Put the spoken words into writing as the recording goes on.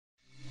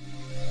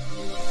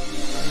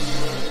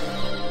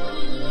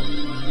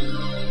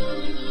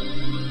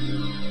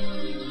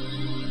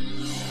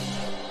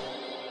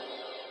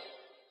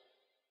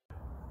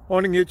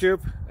Morning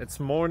YouTube,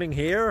 it's morning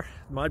here.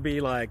 It might be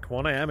like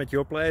 1 a.m. at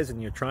your place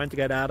and you're trying to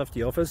get out of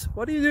the office.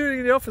 What are you doing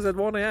in the office at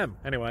 1 a.m?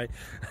 Anyway,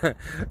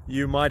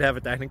 you might have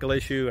a technical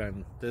issue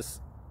and this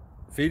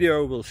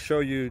video will show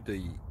you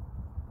the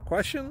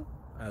question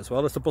as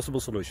well as the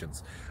possible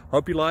solutions.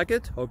 Hope you like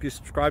it, hope you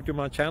subscribe to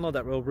my channel.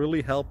 That will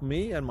really help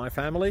me and my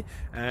family,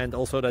 and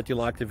also that you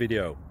like the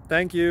video.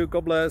 Thank you,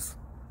 God bless.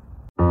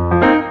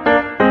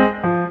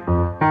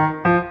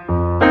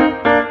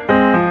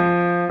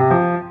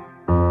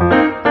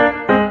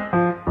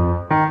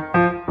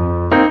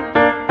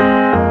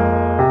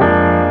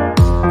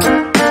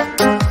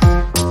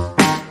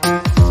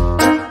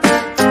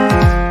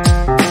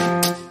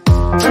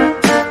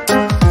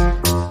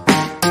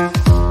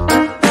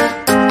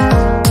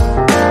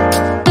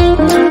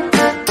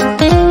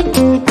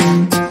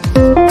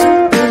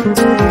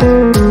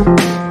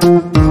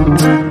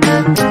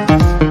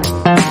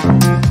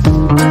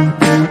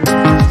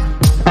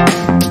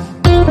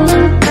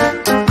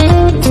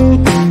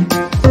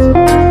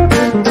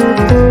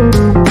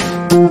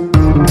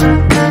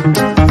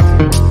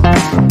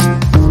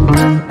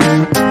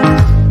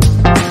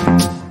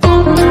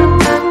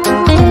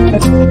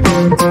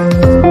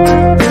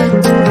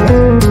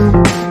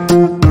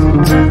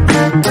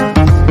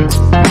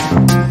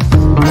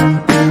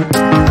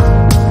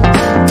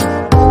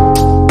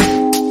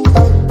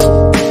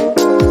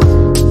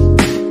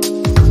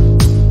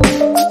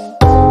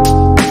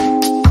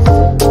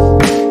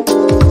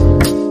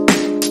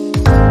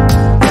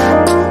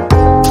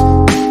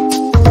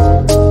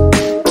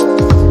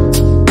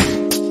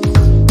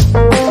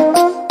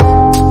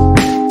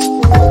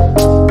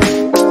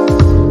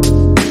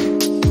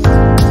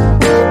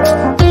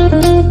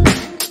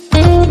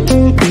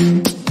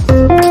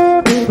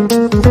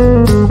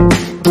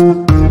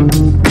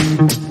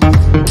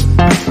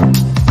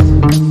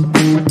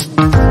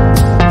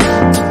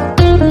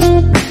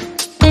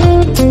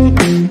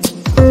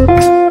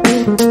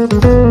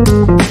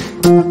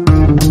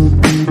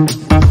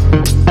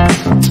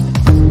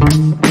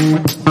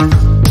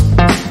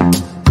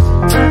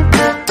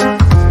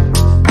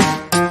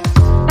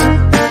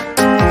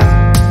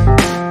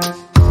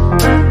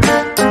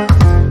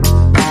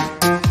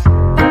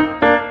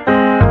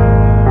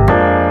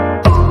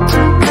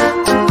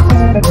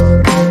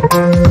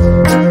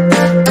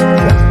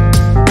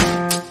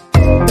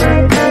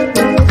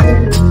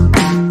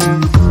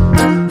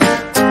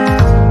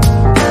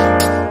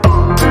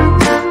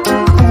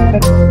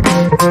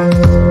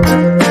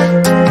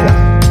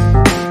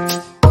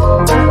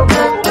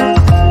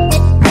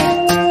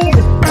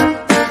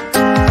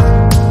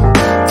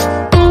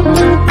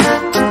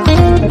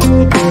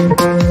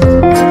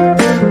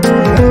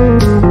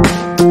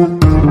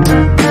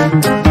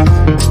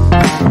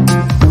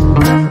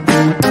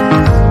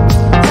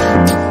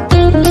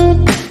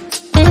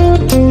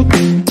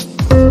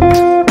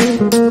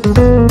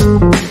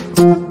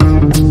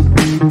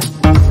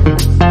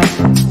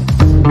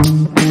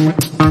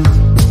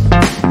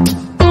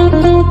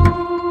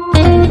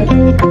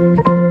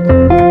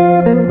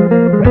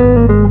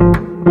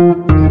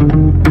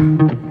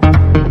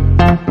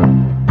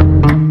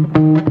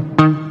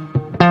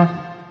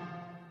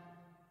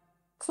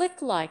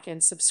 Click like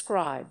and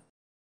subscribe.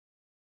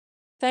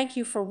 Thank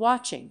you for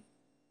watching.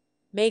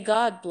 May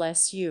God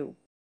bless you.